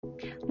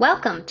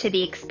Welcome to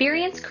the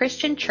Experience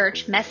Christian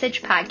Church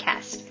Message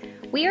Podcast.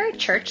 We are a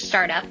church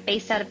startup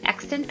based out of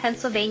Exton,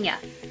 Pennsylvania,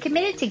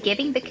 committed to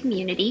giving the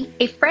community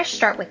a fresh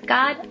start with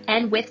God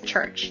and with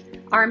church.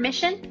 Our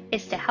mission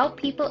is to help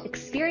people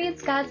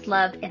experience God's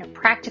love in a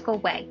practical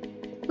way.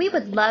 We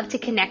would love to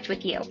connect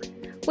with you.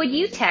 Would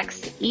you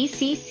text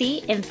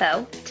ECC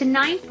info to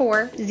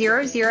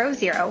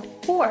 94000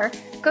 or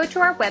go to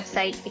our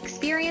website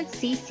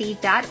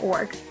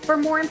experiencecc.org for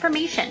more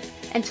information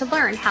and to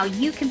learn how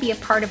you can be a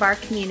part of our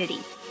community.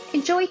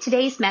 Enjoy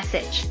today's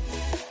message.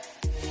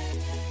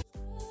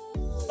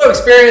 Hello,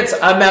 Experience.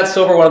 I'm Matt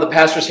Silver, one of the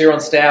pastors here on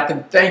staff,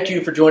 and thank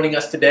you for joining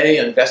us today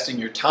and investing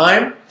your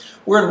time.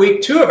 We're in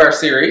week 2 of our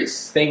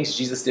series, Things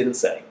Jesus Didn't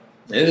Say.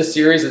 And this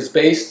series is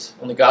based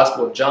on the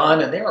Gospel of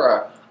John, and there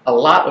are a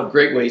lot of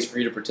great ways for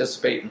you to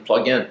participate and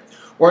plug in.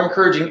 We're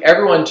encouraging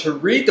everyone to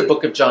read the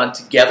book of John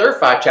together,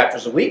 5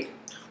 chapters a week.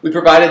 We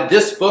provided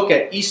this book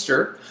at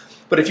Easter,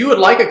 but if you would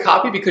like a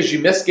copy because you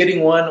missed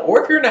getting one,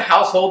 or if you're in a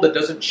household that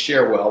doesn't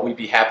share well, we'd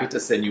be happy to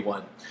send you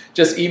one.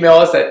 Just email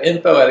us at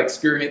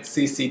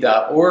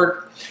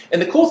info@experiencecc.org. And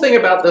the cool thing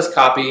about this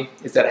copy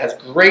is that it has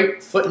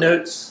great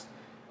footnotes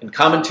and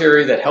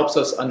commentary that helps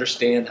us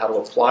understand how to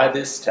apply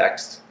this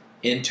text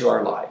into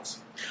our lives.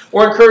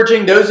 We're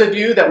encouraging those of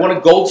you that want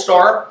a gold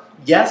star,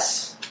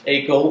 yes,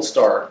 a gold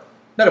star,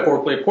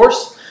 metaphorically of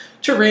course,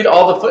 to read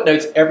all the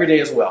footnotes every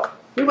day as well.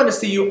 We want to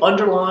see you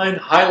underline,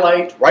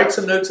 highlight, write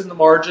some notes in the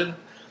margin.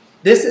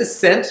 This is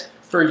sent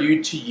for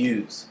you to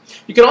use.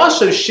 You can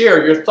also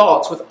share your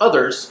thoughts with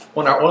others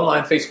on our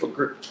online Facebook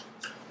group,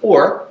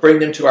 or bring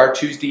them to our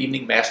Tuesday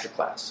evening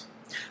masterclass.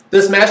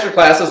 This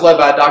masterclass is led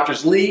by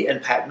Drs. Lee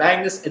and Pat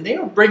Magnus, and they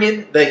are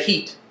bringing the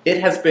heat. It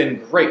has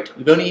been great.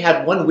 We've only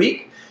had 1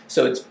 week,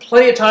 so it's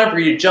plenty of time for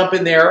you to jump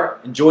in there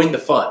and join the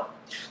fun.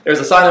 There's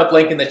a sign-up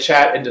link in the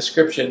chat and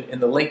description in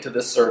the link to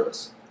this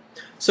service.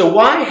 So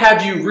why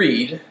have you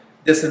read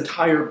this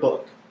entire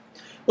book?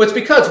 Well, it's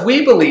because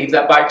we believe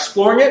that by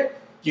exploring it,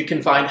 you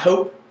can find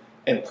hope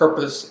and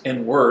purpose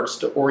and words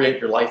to orient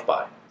your life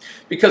by.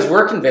 Because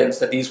we're convinced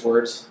that these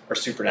words are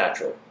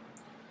supernatural.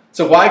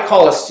 So why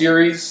call a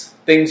series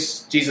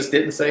Things Jesus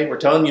Didn't Say? We're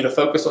telling you to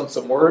focus on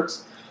some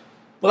words.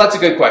 Well, that's a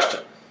good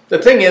question. The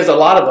thing is, a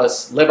lot of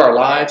us live our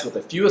lives with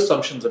a few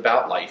assumptions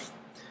about life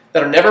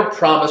that are never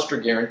promised or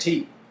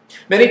guaranteed.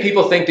 Many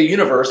people think the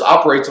universe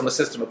operates on a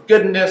system of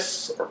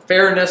goodness or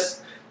fairness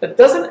that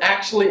doesn't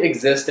actually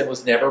exist and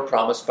was never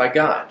promised by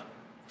God.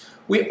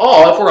 We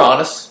all, if we're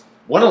honest,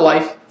 want a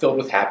life filled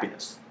with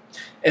happiness.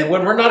 And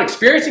when we're not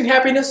experiencing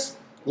happiness,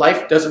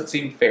 life doesn't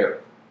seem fair.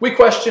 We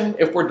question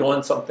if we're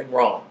doing something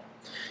wrong.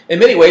 In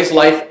many ways,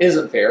 life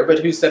isn't fair, but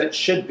who said it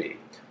should be?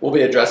 We'll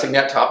be addressing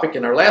that topic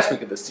in our last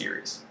week of this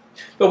series.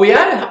 But we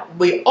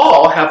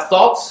all have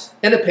thoughts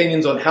and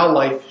opinions on how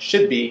life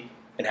should be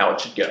and how it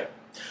should go.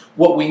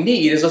 What we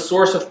need is a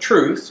source of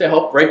truth to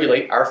help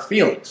regulate our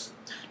feelings,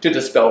 to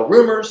dispel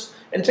rumors,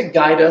 and to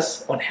guide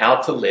us on how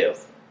to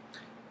live.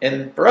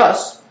 And for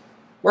us,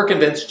 we're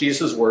convinced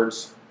Jesus'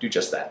 words do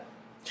just that.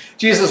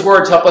 Jesus'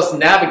 words help us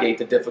navigate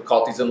the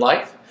difficulties in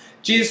life.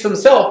 Jesus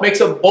himself makes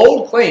a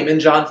bold claim in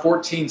John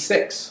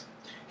 14:6.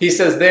 He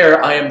says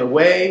there, "I am the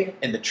way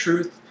and the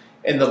truth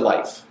and the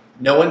life.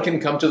 No one can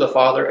come to the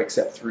Father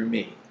except through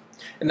me."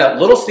 And that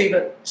little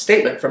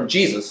statement from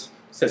Jesus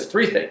says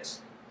 3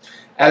 things.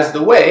 As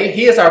the way,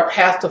 he is our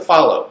path to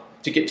follow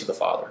to get to the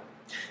Father.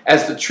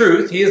 As the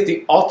truth, he is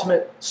the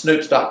ultimate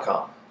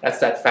Snopes.com. That's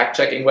that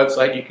fact-checking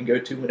website you can go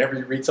to whenever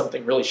you read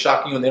something really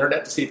shocking on the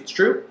internet to see if it's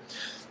true.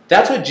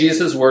 That's what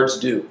Jesus' words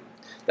do.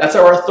 That's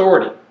our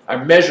authority,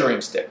 our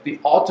measuring stick, the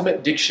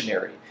ultimate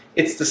dictionary.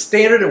 It's the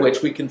standard in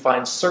which we can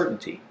find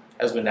certainty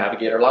as we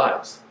navigate our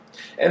lives.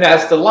 And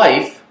as the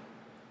life,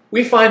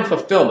 we find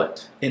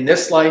fulfillment in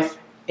this life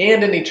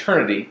and in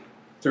eternity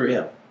through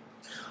him.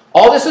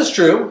 All this is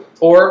true,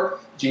 or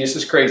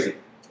Jesus is crazy,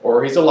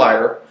 or he's a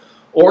liar,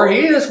 or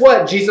he is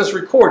what Jesus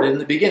recorded in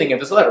the beginning of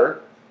his letter,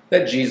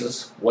 that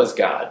Jesus was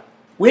God.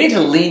 We need to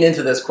lean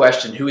into this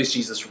question, who is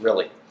Jesus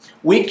really?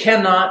 We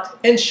cannot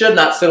and should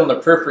not sit on the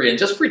periphery and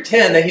just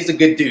pretend that he's a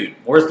good dude,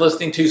 worth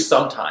listening to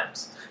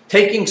sometimes,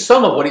 taking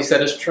some of what he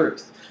said as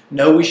truth.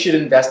 No, we should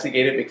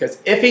investigate it, because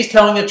if he's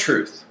telling the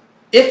truth,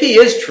 if he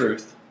is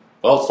truth,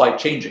 well, it's like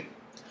changing.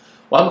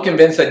 Well, I'm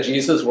convinced that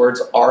Jesus'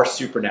 words are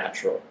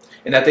supernatural,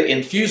 and that they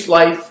infuse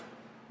life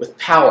with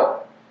power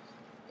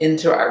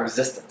into our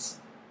existence.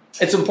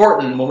 It's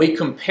important when we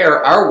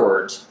compare our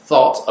words,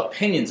 thoughts,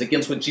 opinions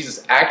against what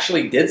Jesus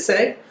actually did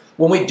say.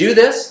 When we do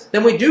this,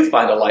 then we do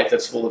find a life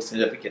that's full of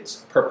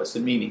significance, purpose,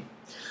 and meaning.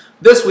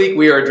 This week,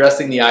 we are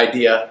addressing the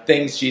idea,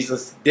 things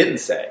Jesus didn't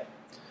say.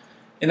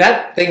 And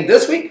that thing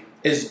this week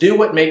is do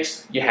what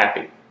makes you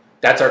happy.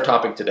 That's our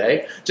topic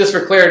today. Just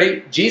for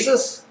clarity,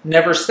 Jesus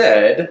never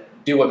said,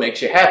 do what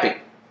makes you happy.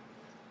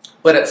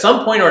 But at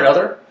some point or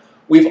another,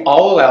 we've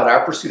all allowed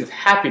our pursuit of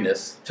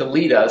happiness to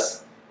lead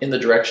us in the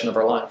direction of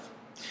our life.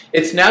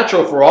 It's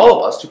natural for all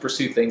of us to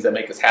pursue things that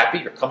make us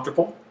happy or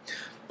comfortable.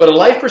 But a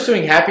life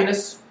pursuing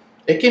happiness,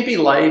 it can be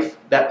life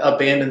that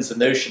abandons the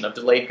notion of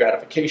delayed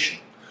gratification,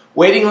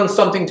 waiting on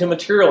something to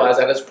materialize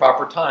at its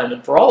proper time.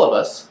 And for all of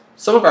us,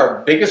 some of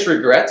our biggest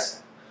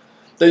regrets,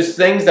 those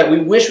things that we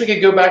wish we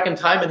could go back in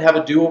time and have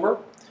a do-over,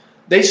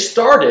 they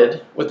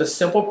started with a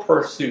simple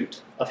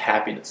pursuit of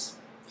happiness.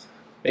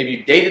 Maybe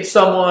you dated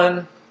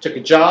someone, took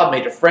a job,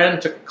 made a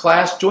friend, took a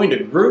class, joined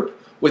a group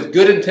with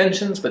good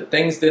intentions, but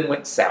things then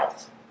went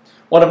south.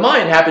 One of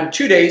mine happened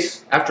 2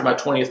 days after my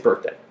 20th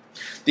birthday.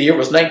 The year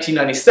was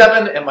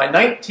 1997, and my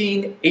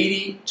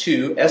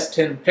 1982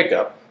 S10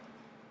 pickup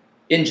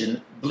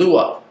engine blew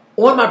up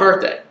on my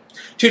birthday.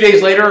 2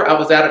 days later, I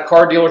was at a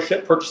car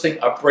dealership purchasing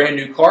a brand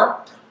new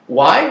car.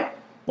 Why?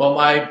 Well,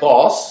 my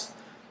boss,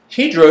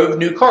 he drove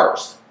new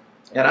cars.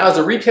 And I was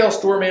a retail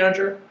store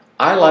manager.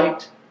 I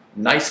liked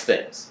nice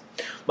things.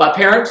 My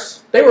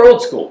parents, they were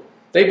old school.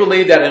 They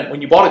believed that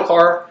when you bought a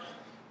car,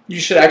 you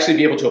should actually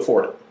be able to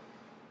afford it.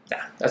 Nah,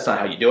 that's not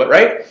how you do it,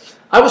 right?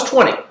 I was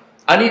 20.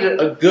 I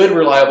needed a good,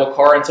 reliable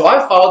car, and so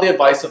I followed the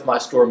advice of my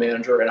store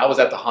manager, and I was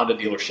at the Honda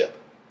dealership.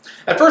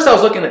 At first, I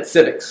was looking at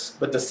Civics,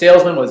 but the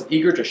salesman was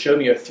eager to show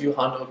me a few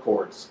Honda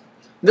Accords.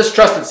 This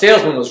trusted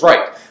salesman was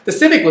right. The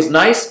Civic was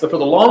nice, but for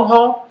the long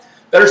haul,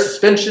 better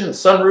suspension, a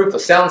sunroof, a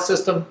sound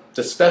system,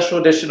 the special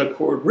edition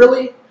Accord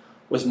really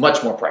was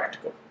much more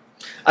practical.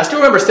 I still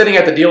remember sitting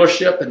at the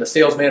dealership in the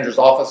sales manager's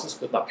offices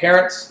with my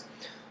parents,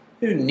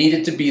 who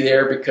needed to be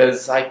there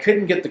because I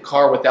couldn't get the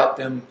car without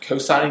them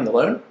co-signing the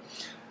loan.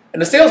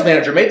 And the sales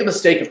manager made the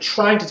mistake of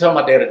trying to tell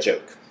my dad a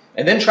joke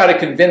and then try to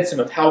convince him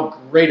of how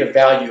great a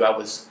value I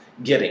was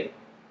getting.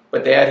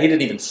 But Dad, he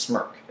didn't even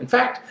smirk. In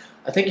fact,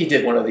 I think he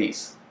did one of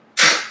these.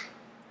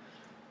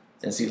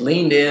 As he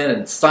leaned in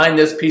and signed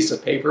this piece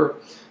of paper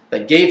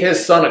that gave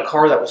his son a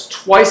car that was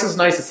twice as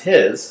nice as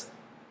his,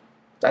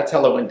 that's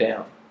how it went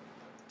down.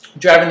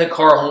 Driving the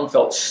car home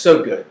felt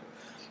so good.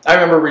 I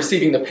remember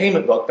receiving the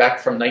payment book back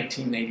from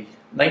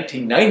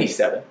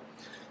 1997.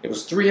 It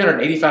was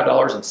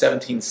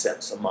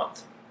 $385.17 a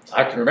month.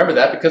 I can remember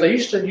that because I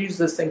used to use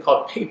this thing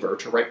called paper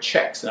to write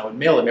checks, and I would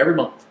mail them every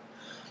month.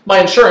 My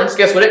insurance,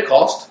 guess what it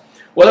cost?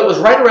 Well, it was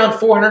right around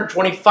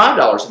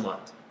 $425 a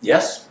month.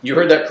 Yes, you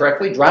heard that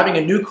correctly. Driving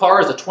a new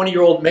car as a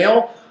 20-year-old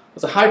male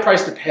was a high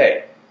price to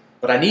pay,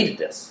 but I needed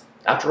this.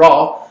 After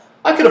all,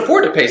 I could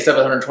afford to pay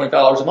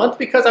 $720 a month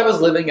because I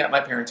was living at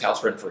my parents'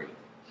 house rent-free.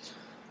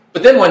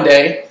 But then one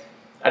day,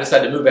 I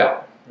decided to move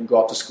out and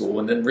go off to school,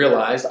 and then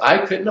realized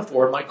I couldn't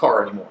afford my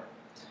car anymore.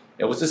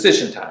 It was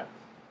decision time.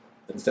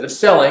 Instead of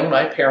selling,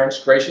 my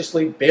parents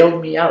graciously bailed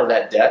me out of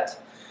that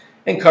debt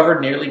and covered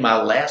nearly my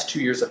last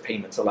 2 years of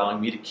payments, allowing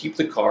me to keep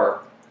the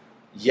car.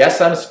 Yes,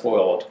 I'm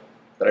spoiled,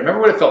 but I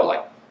remember what it felt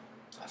like.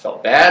 I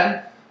felt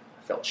bad.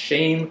 I felt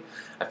shame.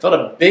 I felt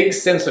a big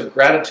sense of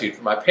gratitude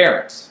for my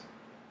parents.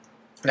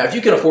 Now, if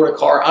you can afford a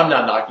car, I'm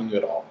not knocking you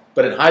at all.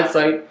 But in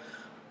hindsight,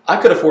 I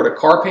could afford a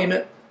car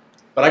payment,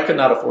 but I could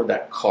not afford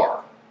that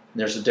car. And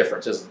there's a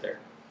difference, isn't there?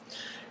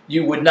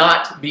 You would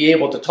not be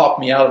able to talk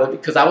me out of it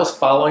because I was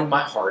following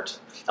my heart.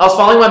 I was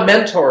following my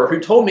mentor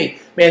who told me,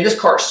 man, this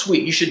car is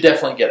sweet. You should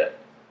definitely get it.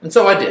 And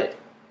so I did.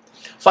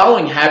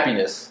 Following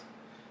happiness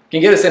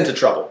can get us into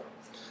trouble.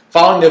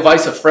 Following the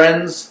advice of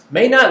friends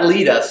may not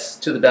lead us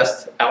to the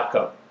best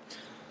outcome.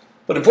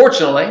 But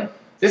unfortunately,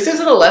 this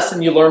isn't a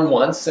lesson you learn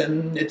once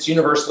and it's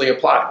universally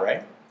applied,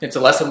 right? It's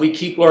a lesson we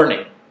keep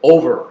learning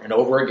over and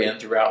over again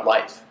throughout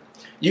life.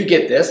 You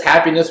get this,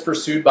 happiness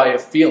pursued by a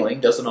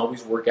feeling doesn't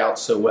always work out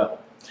so well.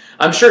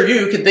 I'm sure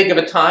you can think of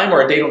a time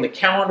or a date on the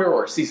calendar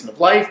or a season of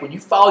life when you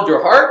followed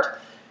your heart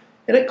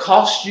and it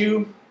cost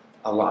you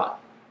a lot.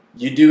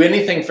 You'd do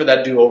anything for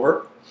that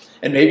do-over,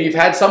 and maybe you've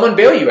had someone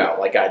bail you out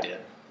like I did.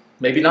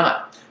 Maybe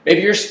not.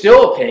 Maybe you're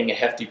still paying a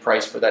hefty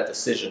price for that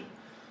decision.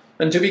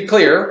 And to be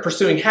clear,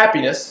 pursuing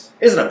happiness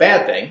isn't a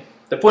bad thing.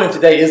 The point of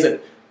today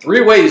isn't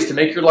 3 ways to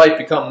make your life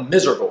become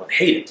miserable and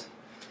hate it.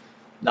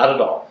 Not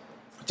at all.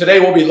 Today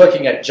we'll be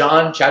looking at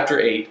John chapter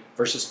 8,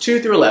 verses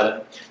 2 through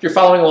 11. If you're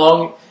following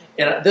along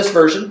in this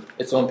version,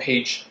 it's on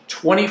page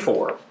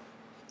 24.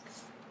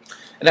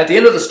 And at the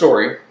end of the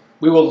story,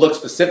 we will look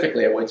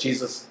specifically at what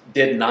Jesus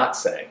did not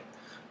say.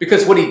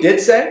 Because what he did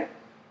say,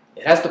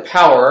 it has the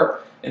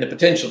power and the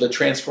potential to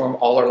transform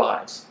all our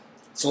lives.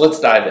 So let's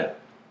dive in.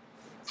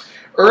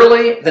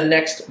 Early the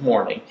next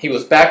morning, he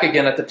was back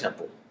again at the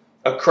temple.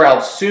 A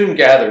crowd soon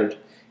gathered,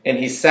 and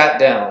he sat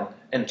down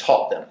and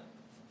taught them.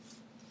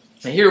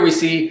 And here we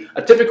see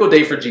a typical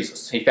day for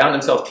Jesus. He found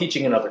himself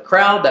teaching another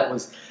crowd that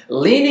was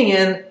leaning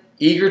in,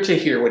 eager to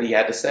hear what he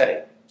had to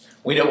say.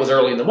 We know it was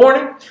early in the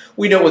morning.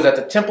 We know it was at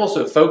the temple,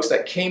 so folks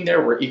that came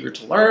there were eager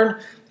to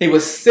learn. He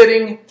was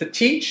sitting to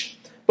teach,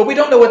 but we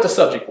don't know what the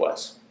subject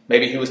was.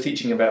 Maybe he was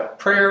teaching about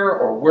prayer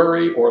or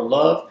worry or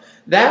love.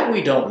 That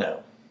we don't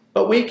know.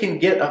 But we can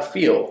get a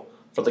feel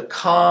for the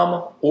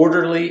calm,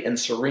 orderly, and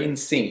serene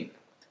scene.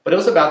 But it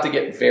was about to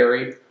get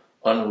very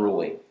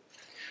unruly.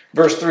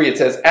 Verse 3, it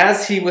says,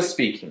 as he was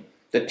speaking,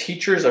 the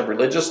teachers of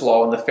religious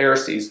law and the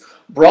Pharisees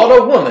brought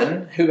a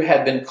woman who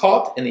had been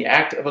caught in the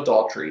act of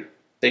adultery.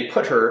 They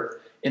put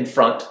her in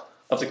front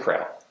of the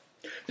crowd.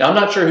 Now, I'm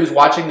not sure who's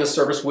watching this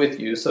service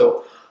with you,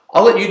 so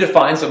I'll let you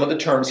define some of the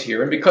terms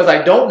here, and because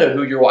I don't know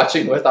who you're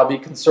watching with, I'll be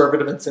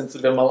conservative and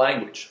sensitive in my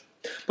language.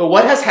 But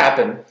what has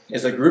happened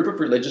is a group of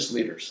religious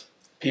leaders,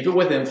 people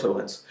with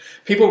influence,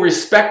 people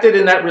respected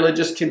in that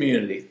religious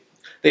community,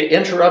 they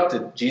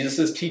interrupted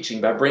Jesus' teaching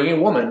by bringing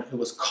a woman who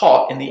was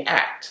caught in the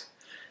act.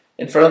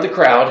 In front of the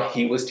crowd,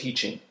 he was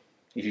teaching.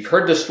 If you've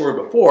heard this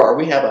story before,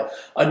 we have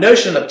a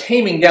notion of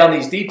taming down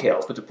these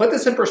details. But to put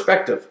this in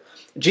perspective,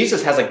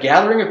 Jesus has a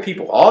gathering of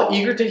people all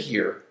eager to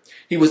hear.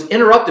 He was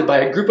interrupted by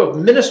a group of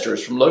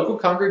ministers from local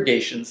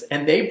congregations,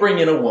 and they bring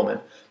in a woman,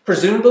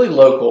 presumably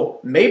local,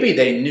 maybe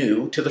they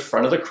knew, to the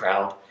front of the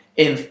crowd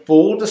in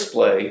full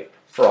display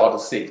for all to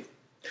see.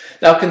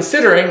 Now,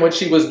 considering what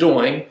she was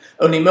doing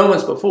only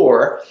moments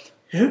before,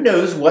 who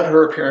knows what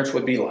her appearance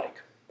would be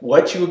like,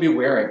 what she would be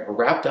wearing or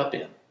wrapped up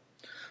in.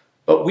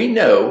 But we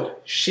know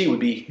she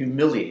would be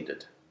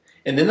humiliated.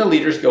 And then the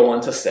leaders go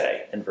on to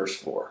say in verse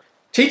 4,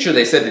 "Teacher,"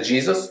 they said to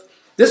Jesus,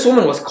 "this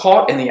woman was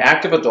caught in the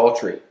act of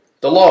adultery.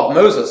 The law of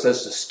Moses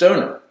says to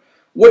stone her.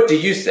 What do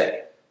you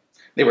say?"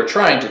 They were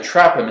trying to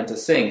trap him into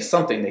saying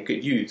something they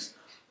could use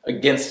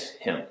against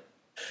him.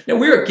 Now,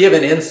 we are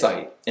given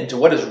insight into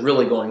what is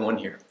really going on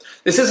here.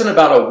 This isn't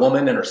about a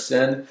woman and her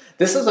sin.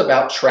 This is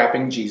about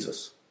trapping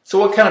Jesus. So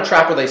what kind of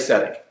trap are they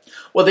setting?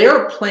 Well, they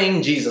are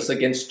playing Jesus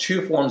against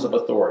two forms of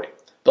authority: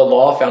 the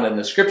law found in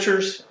the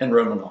scriptures and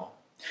Roman law.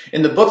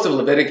 In the books of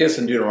Leviticus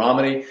and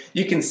Deuteronomy,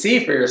 you can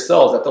see for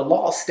yourselves that the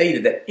law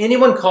stated that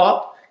anyone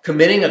caught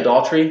committing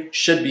adultery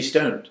should be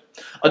stoned.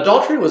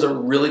 Adultery was a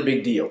really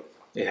big deal.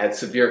 It had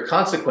severe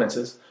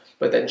consequences,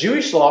 but that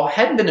Jewish law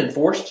hadn't been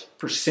enforced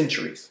for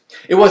centuries.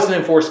 It wasn't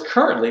enforced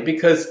currently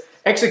because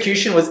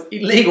execution was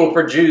illegal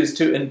for Jews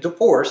to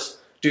enforce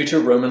due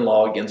to Roman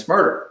law against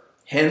murder.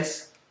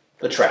 Hence,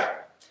 the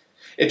trap.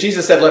 If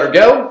Jesus said, "Let her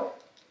go,"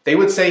 they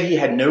would say he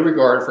had no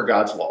regard for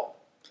God's law.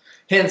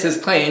 Hence, his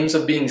claims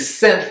of being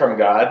sent from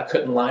God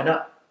couldn't line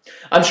up.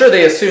 I'm sure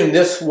they assumed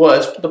this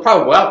was the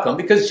probable outcome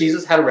because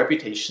Jesus had a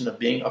reputation of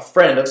being a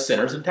friend of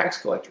sinners and tax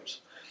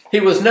collectors.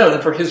 He was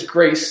known for his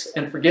grace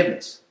and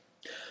forgiveness.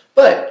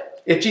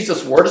 But if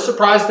Jesus were to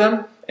surprise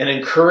them and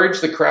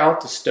encourage the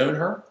crowd to stone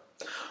her,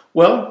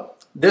 well,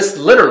 this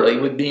literally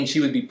would mean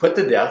she would be put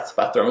to death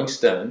by throwing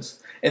stones,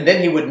 and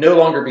then he would no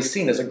longer be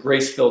seen as a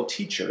grace-filled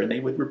teacher, and they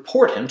would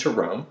report him to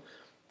Rome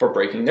for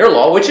breaking their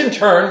law, which in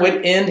turn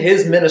would end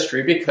his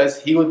ministry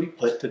because he would be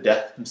put to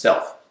death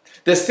himself.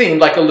 This seemed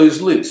like a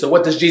lose-lose. So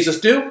what does Jesus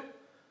do?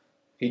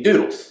 He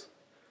doodles.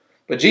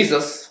 But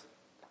Jesus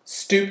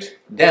stooped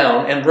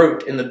down and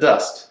wrote in the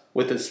dust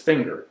with his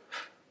finger.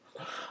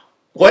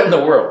 What in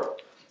the world?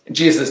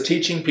 Jesus is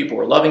teaching, people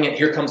were loving it.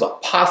 Here comes a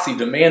posse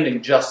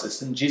demanding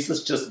justice, and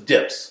Jesus just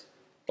dips.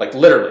 Like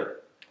literally,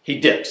 he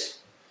dips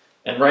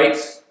and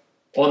writes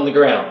on the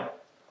ground.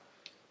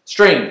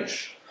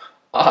 Strange,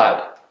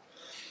 odd.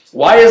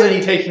 Why isn't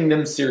he taking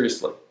them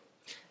seriously?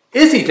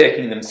 Is he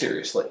taking them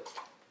seriously?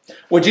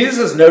 Well,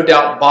 Jesus is no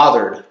doubt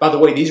bothered by the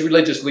way these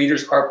religious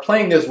leaders are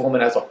playing this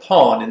woman as a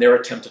pawn in their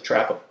attempt to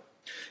trap him.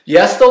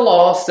 Yes, the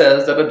law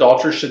says that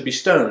adulterers should be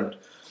stoned,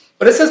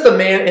 but it says the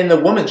man and the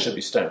woman should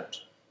be stoned.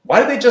 Why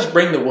did they just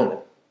bring the woman?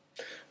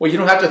 Well, you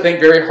don't have to think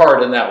very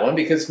hard in that one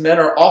because men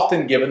are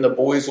often given the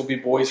boys will be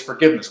boys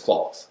forgiveness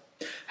clause.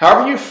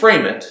 However you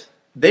frame it,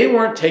 they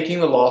weren't taking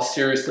the law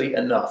seriously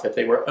enough if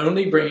they were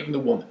only bringing the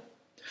woman.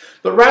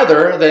 But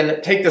rather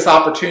than take this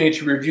opportunity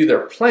to review their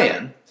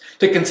plan,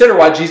 to consider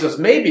why Jesus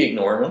may be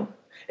ignoring them,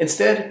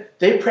 instead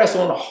they press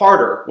on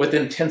harder with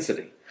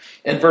intensity.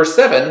 In verse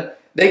 7,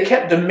 they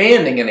kept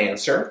demanding an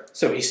answer,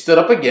 so he stood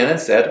up again and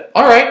said,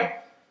 "All right,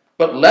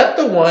 but let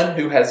the one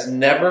who has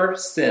never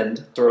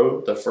sinned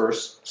throw the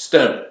first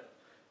stone."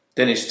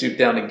 Then he stooped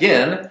down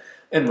again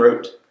and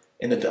wrote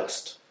in the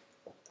dust.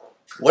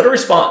 What a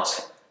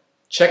response.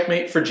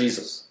 Checkmate for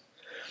Jesus.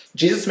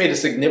 Jesus made a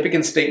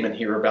significant statement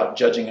here about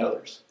judging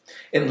others.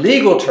 In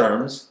legal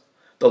terms,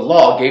 the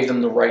law gave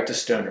them the right to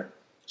stone her.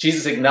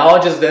 Jesus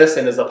acknowledges this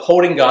and is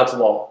upholding God's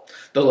law,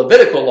 the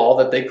Levitical law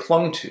that they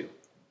clung to.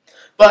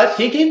 But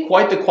he gave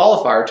quite the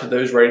qualifier to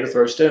those ready to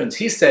throw stones.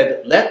 He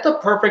said, "Let the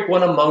perfect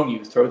one among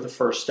you throw the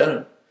first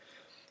stone."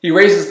 He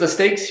raises the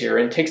stakes here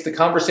and takes the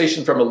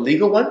conversation from a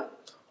legal one,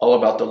 all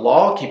about the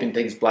law, keeping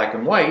things black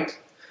and white,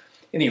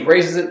 and he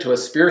raises it to a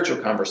spiritual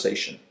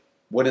conversation.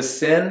 What is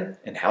sin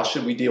and how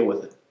should we deal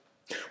with it?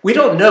 We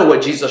don't know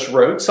what Jesus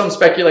wrote. Some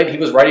speculate he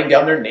was writing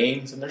down their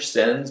names and their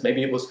sins.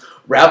 Maybe it was,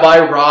 "Rabbi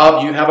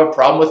Rob, you have a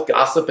problem with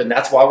gossip and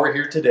that's why we're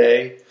here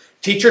today.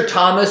 Teacher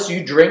Thomas,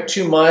 you drink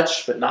too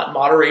much, but not in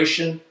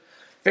moderation.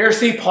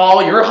 Pharisee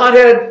Paul, you're a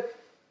hothead."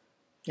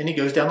 And he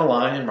goes down the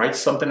line and writes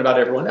something about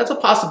everyone. That's a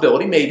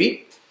possibility,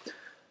 maybe.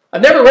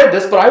 I've never read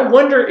this, but I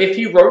wonder if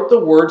he wrote the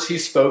words he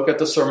spoke at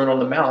the Sermon on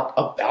the Mount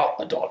about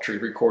adultery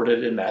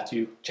recorded in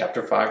Matthew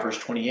chapter 5, verse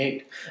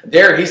 28.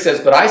 There he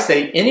says, "But I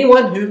say,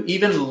 anyone who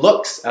even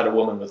looks at a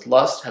woman with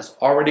lust has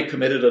already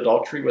committed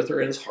adultery with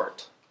her in his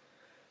heart."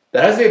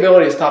 That has the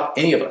ability to stop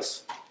any of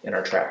us in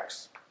our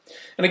tracks.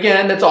 And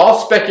again, it's all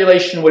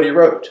speculation what he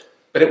wrote,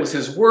 but it was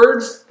his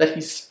words that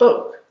he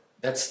spoke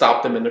that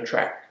stopped them in their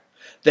track.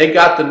 They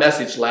got the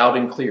message loud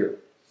and clear.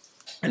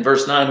 In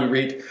verse 9 we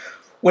read,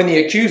 "When the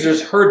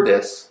accusers heard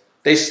this,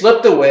 they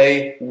slipped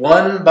away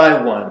one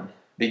by one,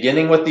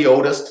 beginning with the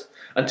oldest,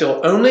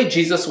 until only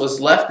Jesus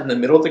was left in the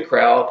middle of the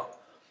crowd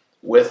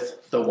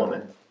with the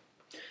woman."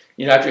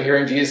 After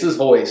hearing Jesus'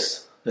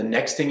 voice, the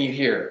next thing you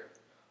hear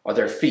are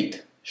their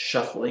feet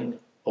shuffling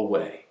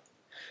away.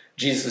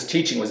 Jesus'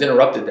 teaching was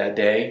interrupted that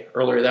day,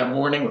 earlier that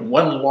morning, when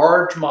one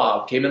large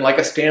mob came in like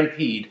a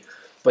stampede.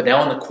 But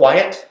now in the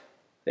quiet,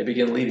 they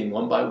begin leaving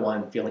one by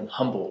one, feeling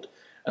humbled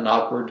and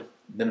awkward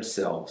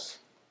themselves.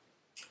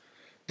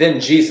 Then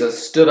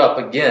Jesus stood up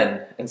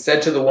again and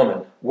said to the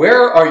woman,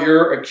 "Where are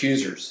your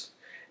accusers?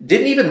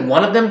 Didn't even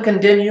one of them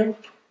condemn you?"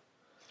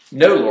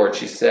 "No, Lord,"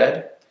 she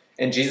said.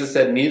 And Jesus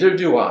said, "Neither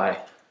do I.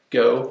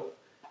 Go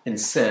and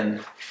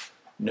sin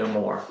no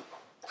more."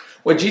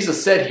 What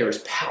Jesus said here is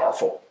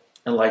powerful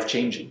and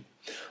life-changing.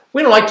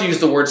 We don't like to use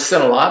the word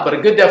sin a lot, but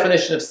a good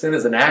definition of sin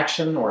is an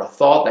action or a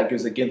thought that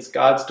goes against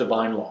God's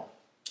divine law.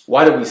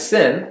 Why do we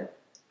sin?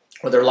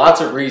 Well, there are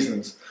lots of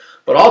reasons,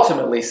 but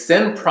ultimately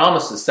sin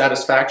promises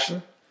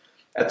satisfaction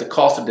at the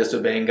cost of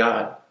disobeying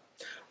God.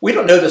 We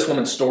don't know this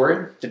woman's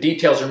story. The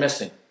details are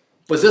missing.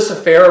 Was this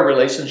affair a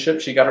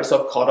relationship she got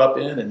herself caught up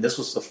in, and this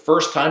was the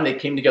first time they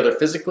came together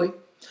physically?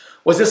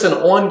 Was this an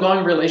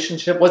ongoing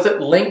relationship? Was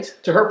it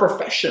linked to her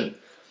profession?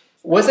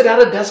 Was it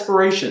out of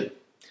desperation?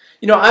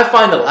 I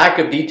find the lack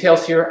of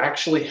details here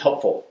actually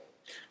helpful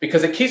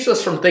because it keeps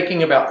us from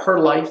thinking about her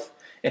life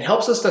and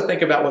helps us to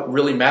think about what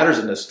really matters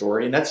in this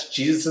story, and that's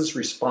Jesus'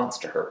 response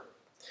to her.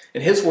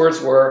 And his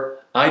words were,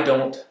 "I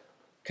don't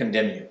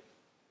condemn you."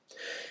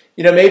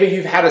 Maybe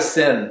you've had a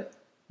sin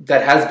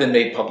that has been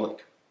made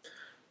public.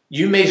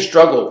 You may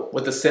struggle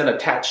with the sin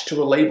attached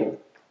to a label.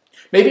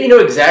 Maybe you know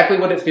exactly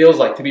what it feels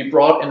like to be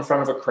brought in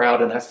front of a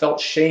crowd and have felt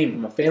shame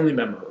from a family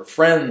member or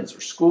friends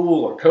or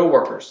school or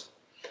coworkers.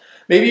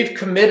 Maybe you've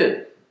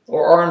committed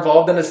or are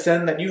involved in a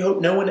sin that you hope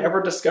no one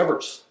ever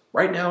discovers.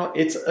 Right now,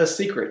 it's a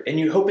secret, and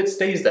you hope it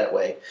stays that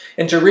way.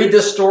 And to read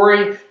this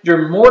story,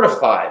 you're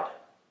mortified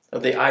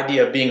of the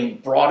idea of being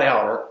brought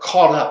out or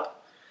caught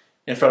up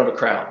in front of a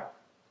crowd.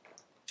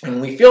 And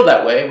when we feel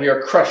that way, we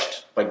are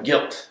crushed by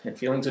guilt and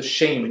feelings of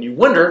shame. And you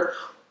wonder,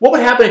 what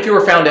would happen if you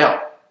were found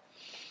out?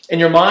 In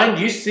your mind,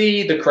 you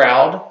see the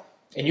crowd,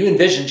 and you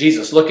envision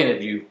Jesus looking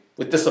at you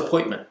with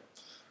disappointment,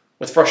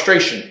 with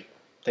frustration,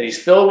 that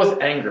he's filled with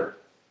anger.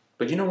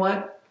 But you know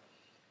what?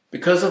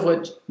 Because of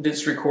what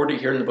is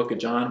recorded here in the book of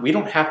John, we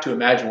don't have to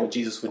imagine what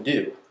Jesus would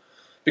do.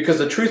 Because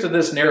the truth of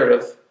this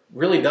narrative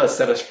really does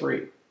set us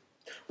free.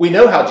 We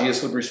know how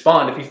Jesus would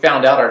respond if he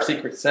found out our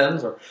secret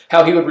sins, or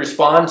how he would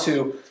respond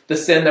to the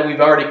sin that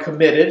we've already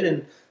committed.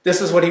 And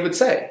this is what he would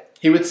say.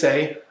 He would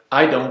say,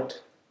 "I don't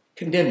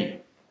condemn you."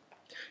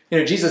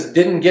 Jesus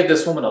didn't give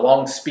this woman a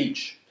long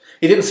speech.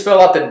 He didn't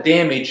spell out the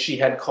damage she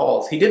had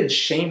caused. He didn't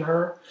shame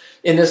her.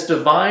 In this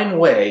divine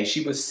way,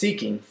 she was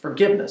seeking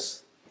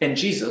forgiveness, and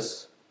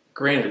Jesus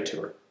granted it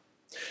to her.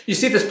 You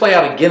see this play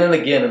out again and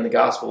again in the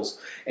Gospels,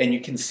 and you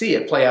can see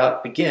it play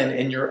out again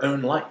in your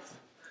own life.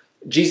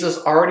 Jesus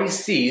already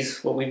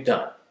sees what we've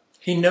done.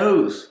 He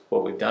knows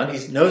what we've done.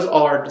 He knows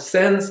all our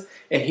sins,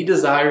 and he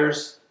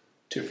desires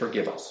to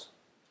forgive us.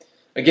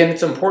 Again,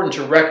 it's important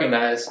to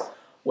recognize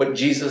what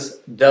Jesus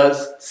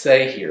does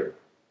say here.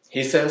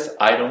 He says,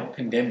 "I don't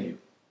condemn you."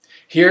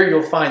 Here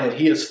you'll find that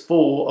he is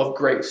full of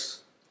grace.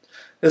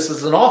 This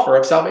is an offer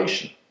of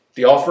salvation,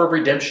 the offer of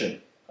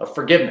redemption, of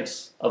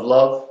forgiveness, of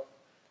love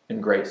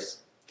and grace.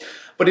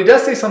 But he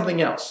does say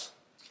something else.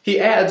 He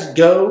adds,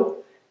 "Go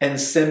and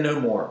sin no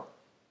more."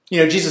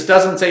 Jesus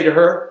doesn't say to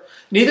her,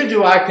 "Neither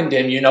do I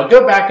condemn you. Now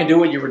go back and do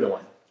what you were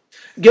doing.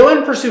 Go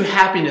and pursue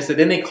happiness at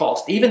any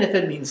cost, even if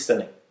it means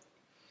sinning."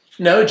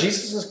 No,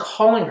 Jesus is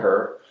calling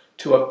her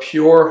to a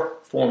pure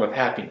form of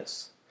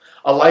happiness,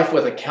 a life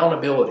with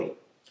accountability,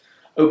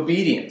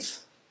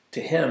 obedience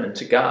to him and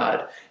to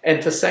God,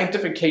 and to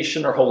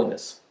sanctification or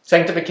holiness.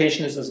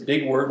 Sanctification is this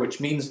big word which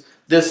means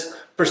this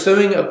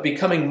pursuing of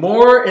becoming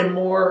more and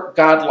more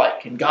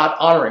God-like and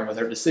God-honoring with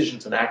her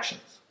decisions and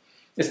actions.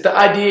 It's the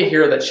idea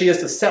here that she is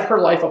to set her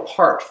life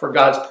apart for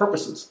God's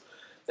purposes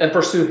and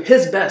pursue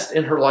his best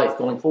in her life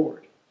going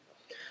forward.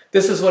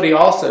 This is what he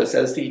also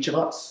says to each of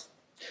us.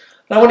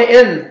 And I want to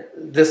end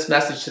this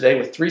message today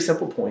with 3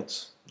 simple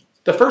points.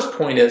 The first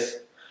point is,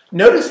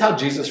 notice how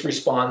Jesus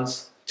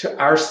responds to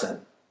our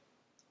sin.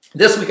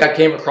 This week I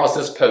came across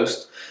this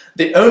post.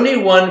 The only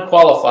one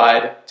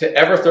qualified to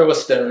ever throw a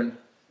stone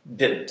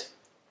didn't.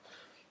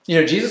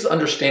 Jesus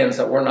understands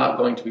that we're not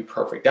going to be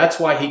perfect. That's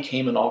why he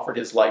came and offered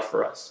his life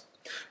for us.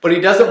 But he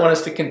doesn't want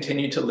us to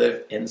continue to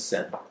live in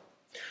sin.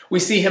 We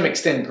see him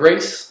extend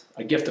grace,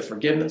 a gift of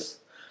forgiveness,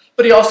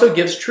 but he also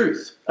gives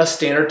truth, a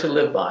standard to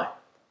live by.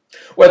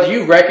 Whether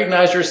you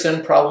recognize your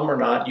sin problem or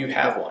not, you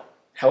have one.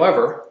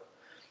 However,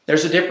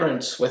 there's a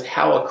difference with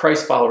how a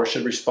Christ follower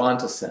should respond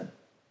to sin.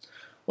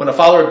 When a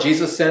follower of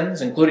Jesus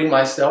sins, including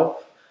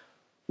myself,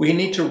 we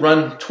need to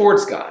run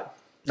towards God,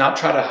 not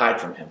try to hide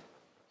from him.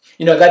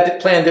 That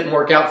plan didn't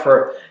work out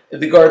for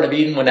the Garden of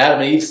Eden when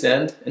Adam and Eve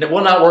sinned, and it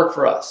will not work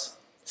for us.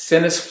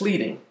 Sin is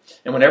fleeting,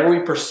 and whenever we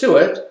pursue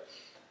it,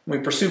 when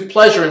we pursue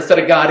pleasure instead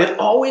of God, it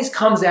always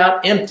comes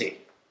out empty.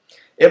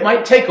 It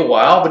might take a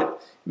while, but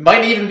it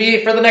might even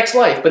be for the next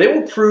life, but it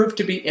will prove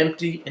to be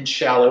empty and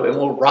shallow and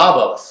will rob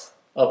us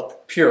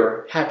of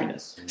pure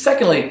happiness.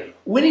 Secondly,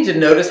 we need to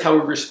notice how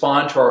we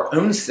respond to our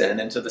own sin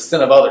and to the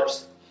sin of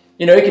others.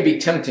 It can be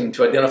tempting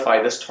to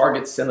identify this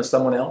target sin of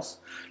someone else,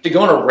 to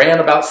go on a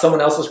rant about someone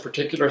else's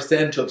particular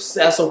sin, to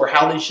obsess over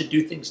how they should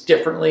do things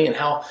differently and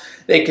how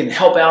they can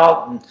help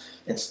out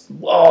and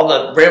all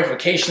the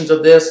ramifications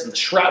of this and the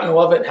shrapnel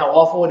of it and how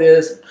awful it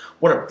is, and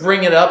want to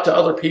bring it up to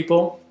other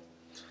people.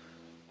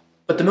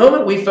 But the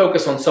moment we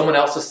focus on someone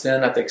else's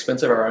sin at the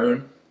expense of our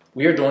own,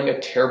 we are doing a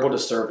terrible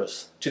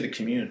disservice to the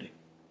community.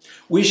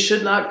 We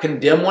should not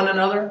condemn one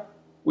another.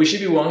 We should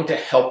be willing to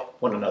help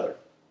one another.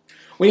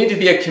 We need to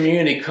be a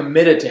community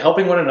committed to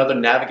helping one another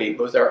navigate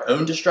both our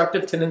own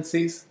destructive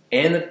tendencies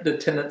and the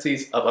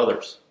tendencies of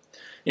others.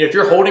 If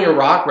you're holding a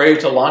rock ready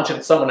to launch it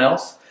at someone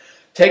else,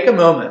 take a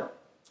moment,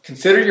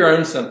 consider your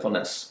own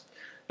sinfulness,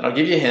 and I'll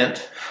give you a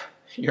hint,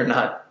 you're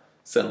not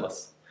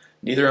sinless.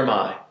 Neither am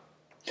I.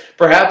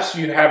 Perhaps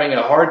you're having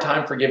a hard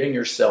time forgiving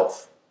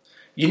yourself.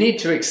 You need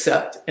to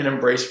accept and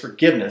embrace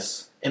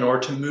forgiveness in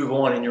order to move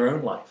on in your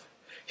own life.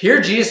 Hear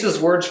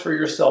Jesus' words for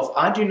yourself.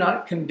 I do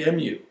not condemn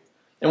you.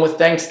 And with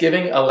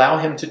thanksgiving, allow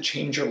him to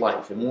change your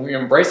life. And when we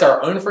embrace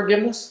our own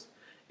forgiveness,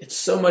 it's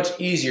so much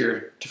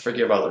easier to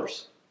forgive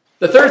others.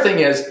 The third thing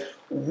is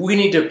we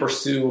need to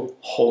pursue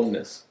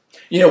holiness.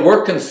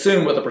 We're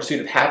consumed with the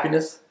pursuit of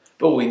happiness,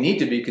 but what we need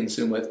to be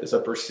consumed with is a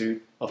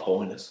pursuit of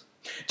holiness.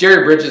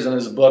 Jerry Bridges, in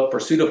his book,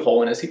 Pursuit of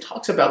Holiness, he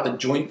talks about the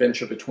joint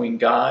venture between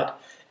God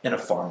and a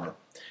farmer.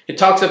 He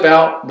talks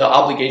about the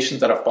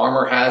obligations that a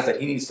farmer has, that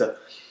he needs to,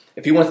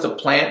 if he wants to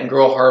plant and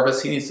grow a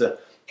harvest, he needs to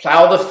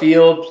plow the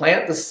field,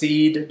 plant the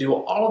seed, do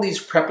all of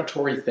these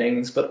preparatory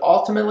things, but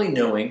ultimately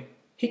knowing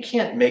he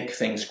can't make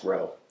things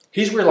grow.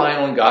 He's relying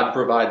on God to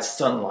provide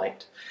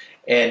sunlight,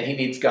 and he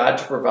needs God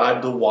to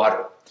provide the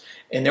water.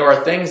 And there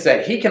are things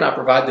that he cannot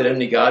provide that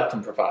only God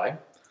can provide,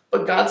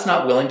 but God's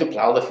not willing to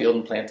plow the field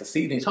and plant the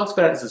seed. And he talks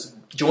about it as this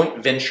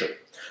joint venture.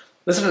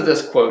 Listen to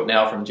this quote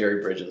now from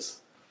Jerry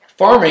Bridges.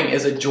 Farming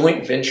is a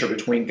joint venture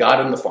between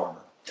God and the farmer.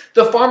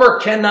 The farmer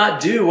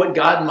cannot do what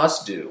God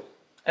must do,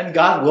 and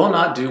God will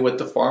not do what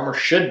the farmer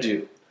should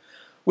do.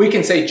 We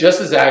can say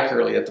just as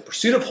accurately that the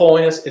pursuit of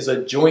holiness is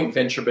a joint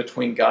venture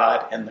between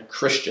God and the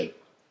Christian.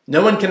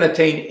 No one can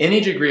attain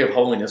any degree of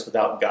holiness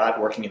without God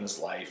working in his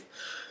life.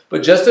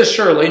 But just as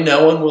surely,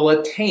 no one will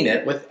attain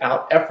it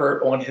without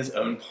effort on his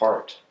own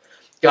part.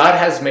 God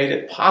has made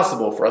it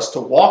possible for us to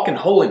walk in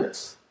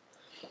holiness,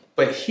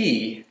 but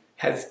he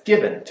has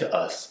given to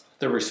us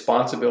the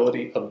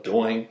responsibility of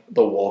doing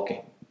the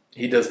walking.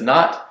 He does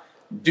not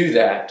do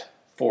that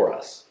for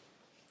us.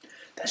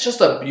 That's just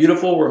a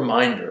beautiful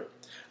reminder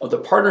of the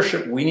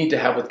partnership we need to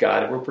have with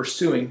God if we're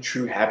pursuing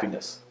true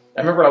happiness. I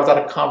remember I was at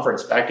a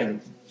conference back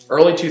in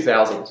early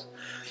 2000s,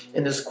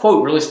 and this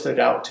quote really stood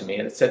out to me,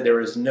 and it said,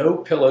 "There is no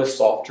pillow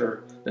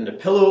softer than the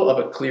pillow of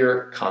a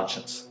clear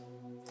conscience."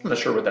 I'm not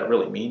sure what that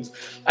really means.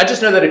 I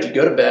just know that if you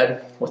go to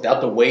bed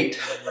without the weight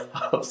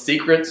of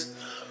secrets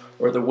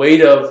or the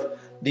weight of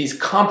these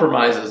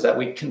compromises that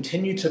we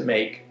continue to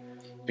make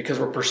because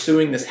we're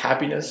pursuing this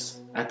happiness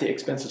at the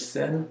expense of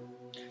sin,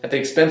 at the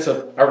expense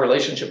of our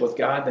relationship with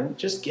God, then it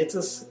just gets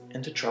us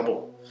into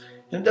trouble.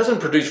 And it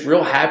doesn't produce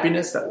real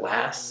happiness that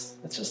lasts.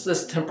 It's just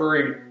this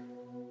temporary,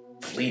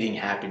 fleeting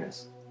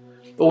happiness.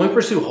 But when we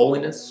pursue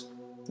holiness,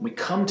 when we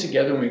come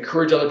together and we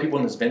encourage other people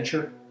in this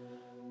venture,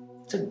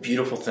 it's a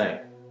beautiful thing.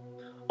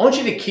 I want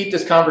you to keep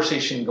this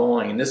conversation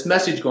going and this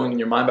message going in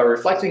your mind by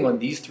reflecting on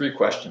these three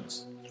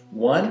questions.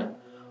 1,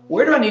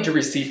 where do I need to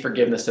receive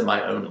forgiveness in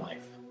my own life?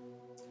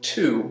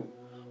 2,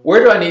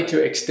 where do I need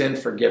to extend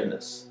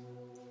forgiveness?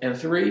 And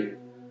 3,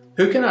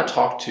 who can I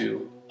talk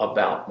to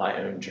about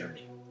my own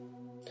journey?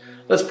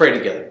 Let's pray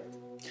together.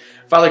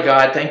 Father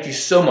God, thank you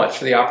so much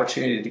for the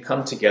opportunity to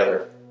come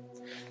together,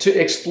 to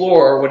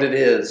explore what it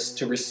is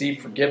to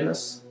receive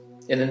forgiveness,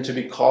 and then to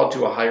be called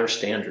to a higher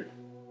standard.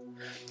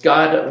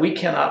 God, we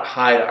cannot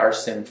hide our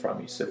sin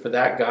from you. So for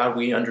that, God,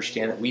 we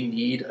understand that we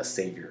need a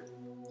Savior.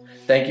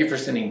 Thank you for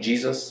sending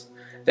Jesus.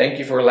 Thank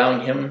you for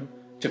allowing him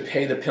to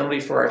pay the penalty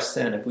for our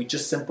sin if we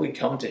just simply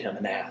come to him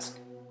and ask.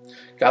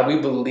 God, we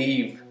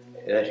believe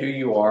that who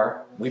you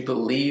are. We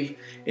believe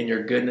in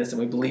your goodness,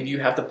 and we believe you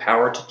have the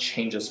power to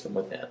change us from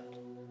within.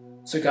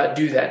 So God,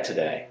 do that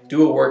today.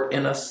 Do a work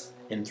in us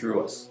and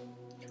through us.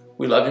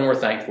 We love you and we're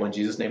thankful. In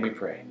Jesus' name we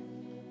pray.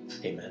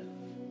 Amen.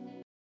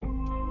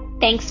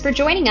 Thanks for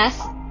joining us.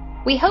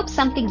 We hope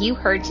something you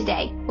heard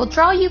today will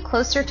draw you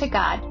closer to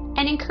God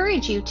and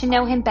encourage you to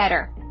know him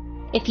better.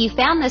 If you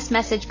found this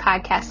message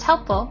podcast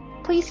helpful,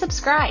 please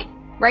subscribe,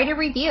 write a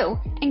review,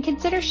 and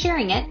consider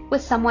sharing it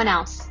with someone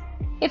else.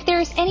 If there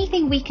is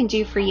anything we can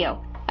do for you,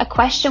 a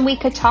question we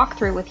could talk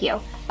through with you,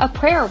 a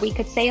prayer we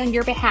could say on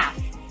your behalf,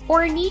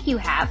 or a need you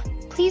have,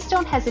 please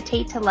don't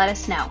hesitate to let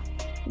us know.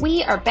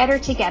 We are better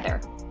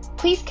together.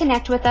 Please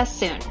connect with us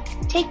soon.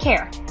 Take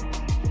care.